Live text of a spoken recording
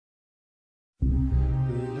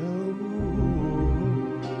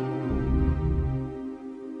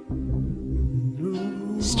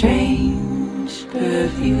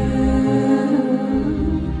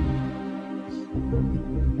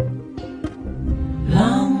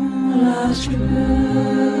long lost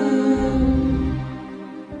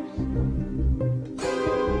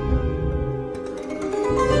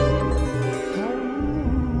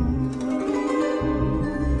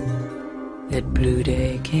That blue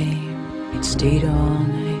day came, it stayed all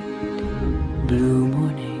night. Blue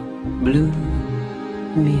morning, blue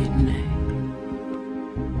midnight.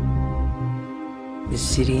 The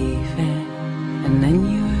city fell, and then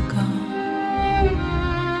you were gone.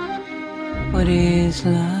 What is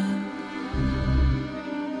love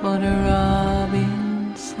but a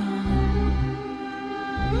robin's song?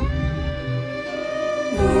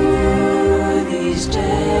 Ooh, these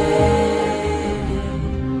days,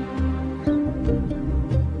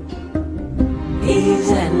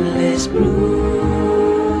 these endless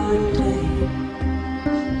blue days,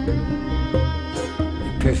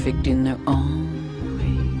 perfect in their own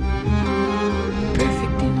way,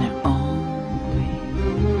 perfect in their own way.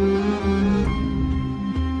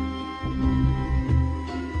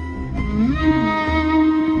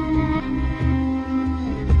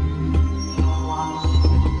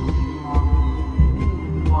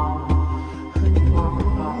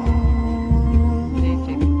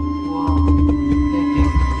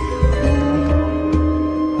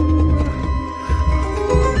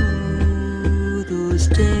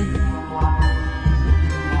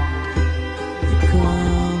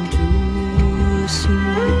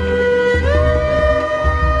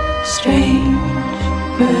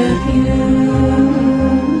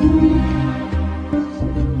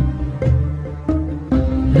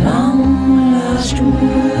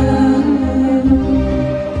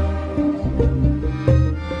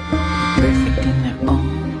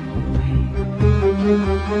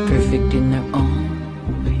 Perfect in their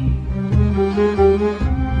own way.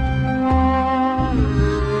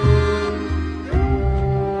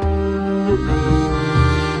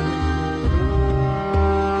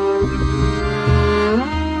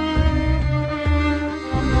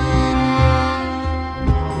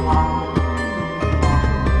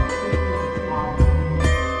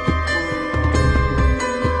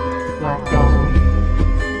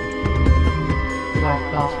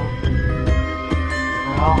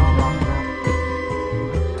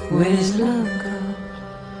 Where does love go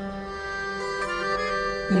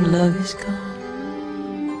when love is gone?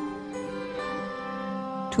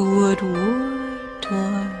 Toward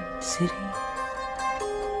war-torn city.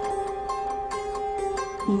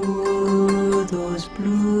 Ooh, those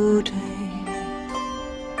blue days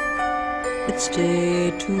that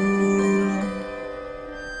stay too long.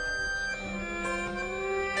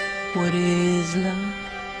 What is love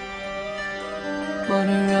but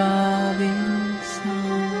a robin's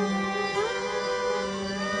song?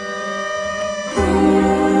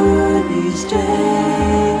 Ooh, these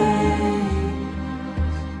days,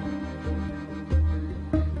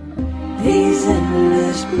 these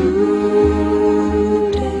endless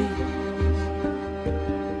blue days,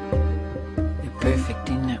 they're perfect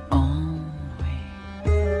in their own way,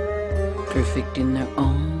 perfect in their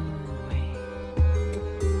own way.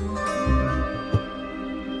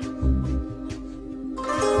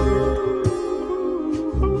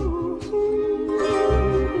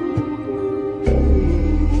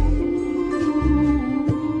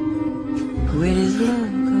 Where does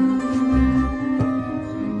love go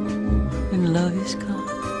when love is gone?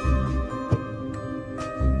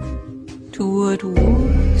 Toward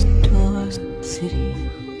war-torn city.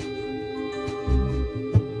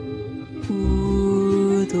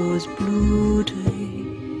 Ooh, those blue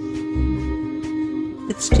days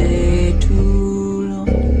that stay too long.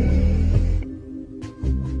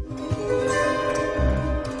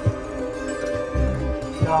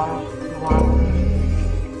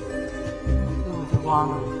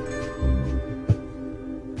 One.